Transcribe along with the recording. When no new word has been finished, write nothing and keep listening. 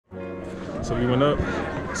So we went up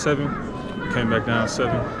 7, came back down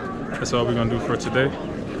 7. That's all we're gonna do for today.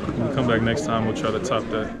 When we come back next time, we'll try to top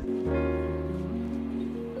that.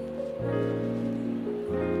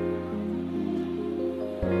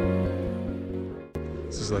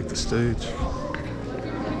 This is like the stage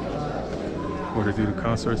where they do the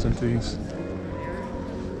concerts and things.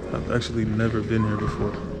 I've actually never been here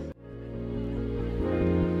before.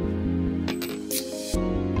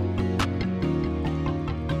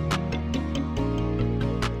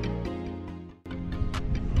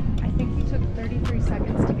 I think you took 33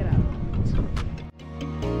 seconds to get up.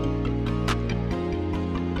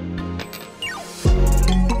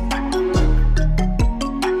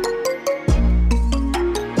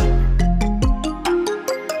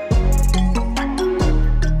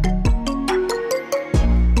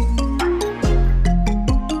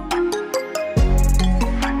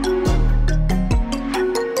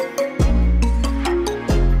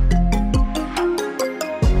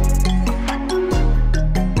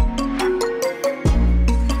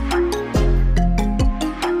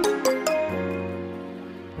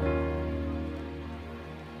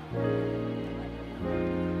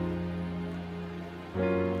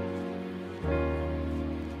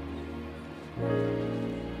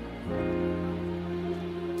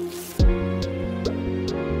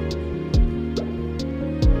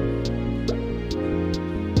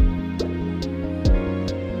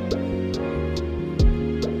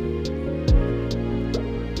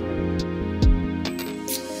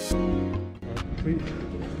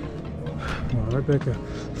 Right back up.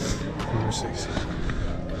 Number 6.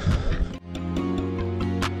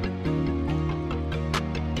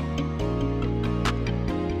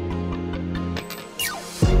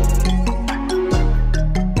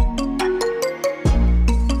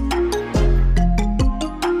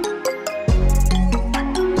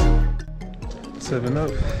 Seven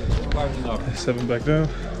up. 7 back down.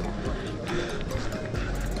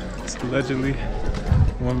 It's allegedly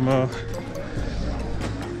 1 mile.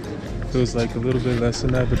 Feels like a little bit less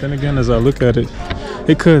than that, but then again, as I look at it,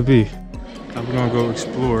 it could be. Now we're gonna go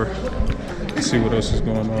explore and see what else is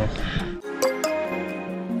going on.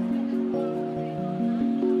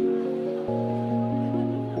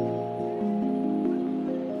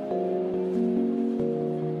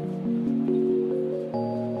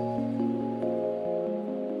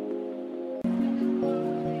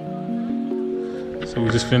 So we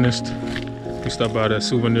just finished. We stopped by that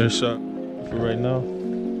souvenir shop for right now.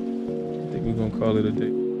 We're gonna call it a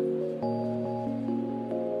day.